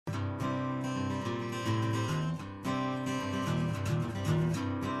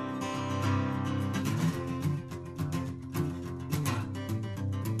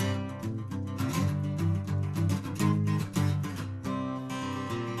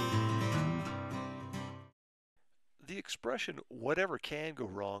expression, whatever can go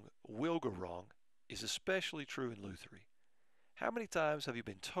wrong will go wrong, is especially true in lutherie. How many times have you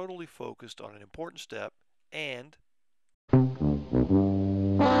been totally focused on an important step and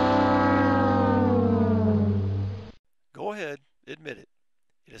go ahead, admit it.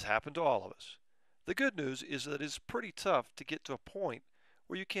 It has happened to all of us. The good news is that it's pretty tough to get to a point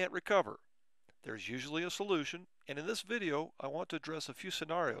where you can't recover. There's usually a solution, and in this video I want to address a few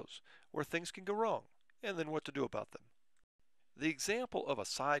scenarios where things can go wrong, and then what to do about them. The example of a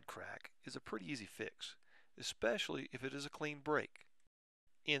side crack is a pretty easy fix, especially if it is a clean break.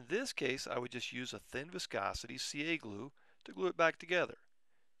 In this case, I would just use a thin viscosity CA glue to glue it back together.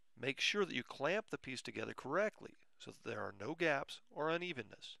 Make sure that you clamp the piece together correctly so that there are no gaps or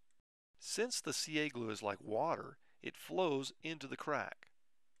unevenness. Since the CA glue is like water, it flows into the crack.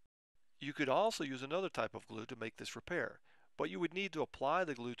 You could also use another type of glue to make this repair, but you would need to apply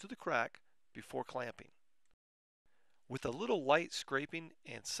the glue to the crack before clamping. With a little light scraping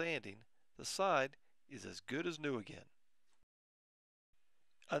and sanding, the side is as good as new again.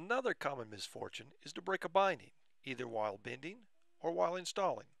 Another common misfortune is to break a binding, either while bending or while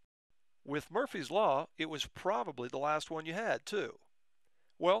installing. With Murphy's Law, it was probably the last one you had, too.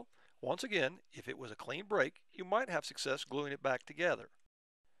 Well, once again, if it was a clean break, you might have success gluing it back together.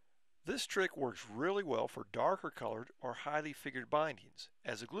 This trick works really well for darker colored or highly figured bindings,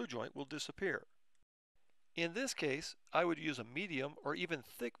 as the glue joint will disappear. In this case, I would use a medium or even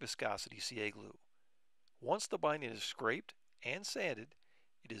thick viscosity CA glue. Once the binding is scraped and sanded,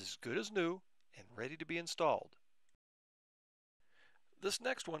 it is as good as new and ready to be installed. This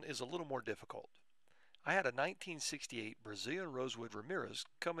next one is a little more difficult. I had a 1968 Brazilian rosewood Ramirez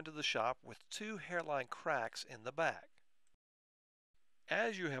come into the shop with 2 hairline cracks in the back.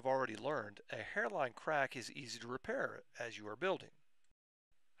 As you have already learned, a hairline crack is easy to repair as you are building.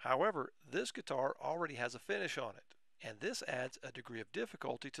 However, this guitar already has a finish on it, and this adds a degree of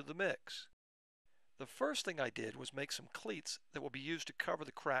difficulty to the mix. The first thing I did was make some cleats that will be used to cover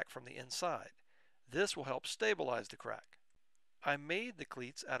the crack from the inside. This will help stabilize the crack. I made the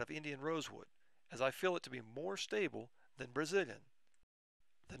cleats out of Indian rosewood, as I feel it to be more stable than Brazilian.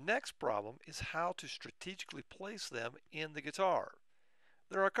 The next problem is how to strategically place them in the guitar.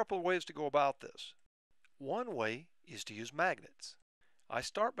 There are a couple of ways to go about this. One way is to use magnets. I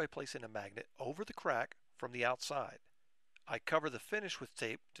start by placing a magnet over the crack from the outside. I cover the finish with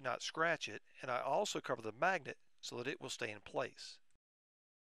tape to not scratch it, and I also cover the magnet so that it will stay in place.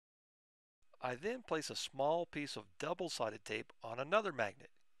 I then place a small piece of double-sided tape on another magnet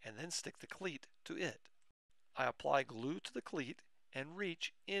and then stick the cleat to it. I apply glue to the cleat and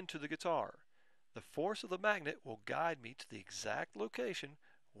reach into the guitar. The force of the magnet will guide me to the exact location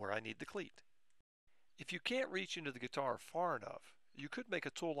where I need the cleat. If you can't reach into the guitar far enough, you could make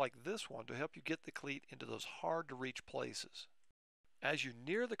a tool like this one to help you get the cleat into those hard to reach places. As you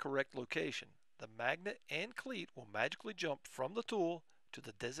near the correct location, the magnet and cleat will magically jump from the tool to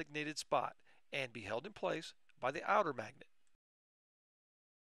the designated spot and be held in place by the outer magnet.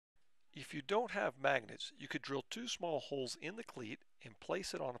 If you don't have magnets, you could drill 2 small holes in the cleat and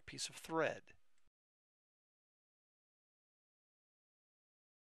place it on a piece of thread.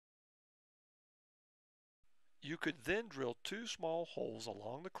 You could then drill 2 small holes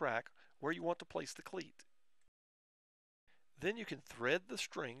along the crack where you want to place the cleat. Then you can thread the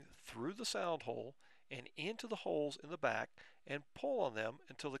string through the sound hole and into the holes in the back and pull on them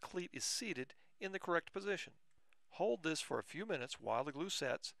until the cleat is seated in the correct position. Hold this for a few minutes while the glue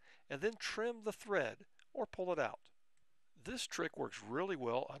sets and then trim the thread or pull it out. This trick works really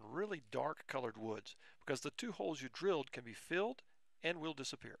well on really dark colored woods because the 2 holes you drilled can be filled and will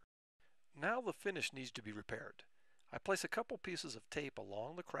disappear. Now the finish needs to be repaired. I place a couple pieces of tape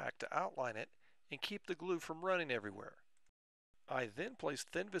along the crack to outline it and keep the glue from running everywhere. I then place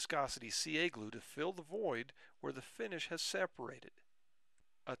thin viscosity CA glue to fill the void where the finish has separated.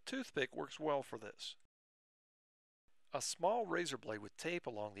 A toothpick works well for this. A small razor blade with tape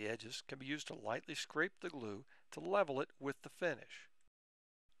along the edges can be used to lightly scrape the glue to level it with the finish.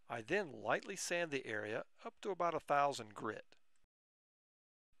 I then lightly sand the area up to about 1000 grit.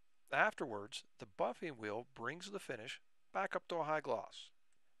 Afterwards, the buffing wheel brings the finish back up to a high gloss.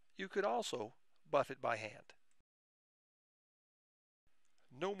 You could also buff it by hand.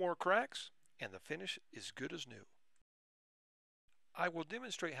 No more cracks, and the finish is good as new. I will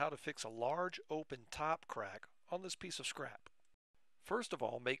demonstrate how to fix a large open top crack on this piece of scrap. First of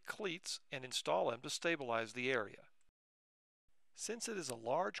all, make cleats and install them to stabilize the area. Since it is a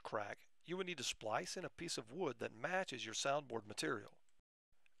large crack, you will need to splice in a piece of wood that matches your soundboard material.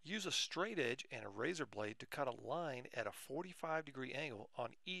 Use a straight edge and a razor blade to cut a line at a 45-degree angle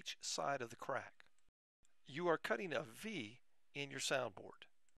on each side of the crack. You are cutting a V in your soundboard.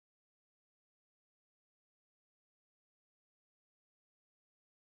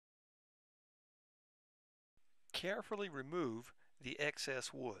 Carefully remove the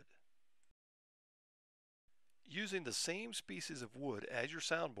excess wood. Using the same species of wood as your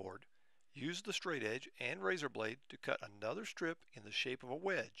soundboard, use the straight edge and razor blade to cut another strip in the shape of a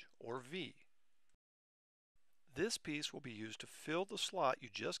wedge, or V. This piece will be used to fill the slot you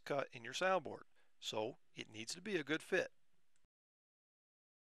just cut in your soundboard, so it needs to be a good fit.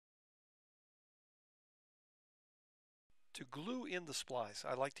 To glue in the splice,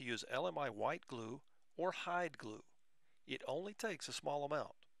 I like to use LMI white glue or hide glue. It only takes a small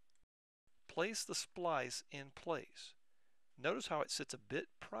amount. Place the splice in place. Notice how it sits a bit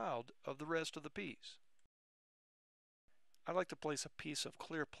proud of the rest of the piece. I like to place a piece of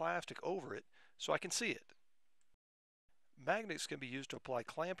clear plastic over it so I can see it. Magnets can be used to apply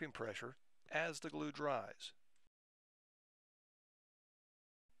clamping pressure as the glue dries.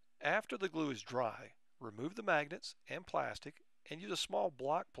 After the glue is dry, remove the magnets and plastic and use a small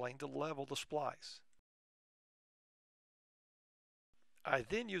block plane to level the splice. I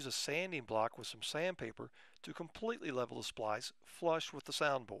then use a sanding block with some sandpaper to completely level the splice flush with the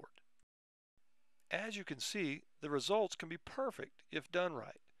soundboard. As you can see, the results can be perfect if done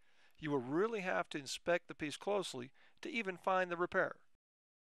right. You will really have to inspect the piece closely to even find the repair.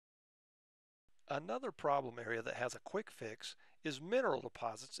 Another problem area that has a quick fix is mineral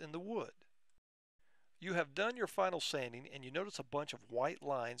deposits in the wood. You have done your final sanding and you notice a bunch of white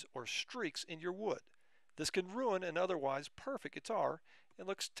lines or streaks in your wood. This can ruin an otherwise perfect guitar and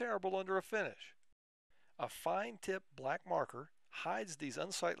looks terrible under a finish. A fine tip black marker hides these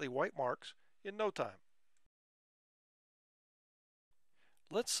unsightly white marks in no time.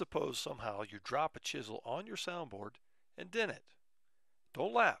 Let's suppose somehow you drop a chisel on your soundboard and dent it.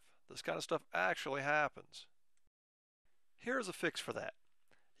 Don't laugh, this kind of stuff actually happens. Here's a fix for that.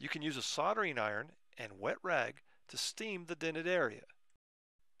 You can use a soldering iron and wet rag to steam the dented area.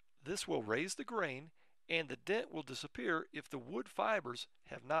 This will raise the grain and the dent will disappear if the wood fibers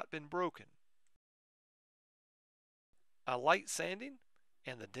have not been broken. A light sanding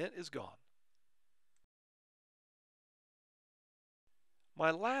and the dent is gone.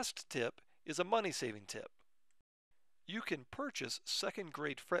 My last tip is a money-saving tip. You can purchase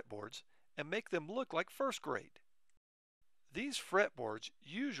second-grade fretboards and make them look like first grade. These fretboards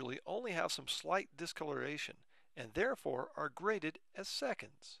usually only have some slight discoloration and therefore are graded as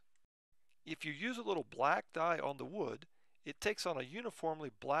seconds. If you use a little black dye on the wood, it takes on a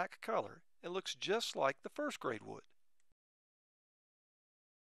uniformly black color and looks just like the first grade wood.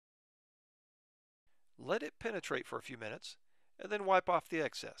 Let it penetrate for a few minutes and then wipe off the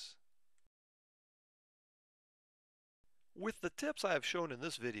excess. With the tips I have shown in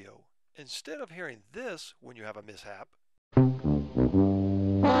this video, instead of hearing this when you have a mishap,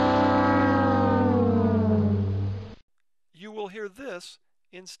 you will hear this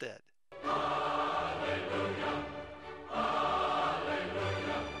instead. Hallelujah.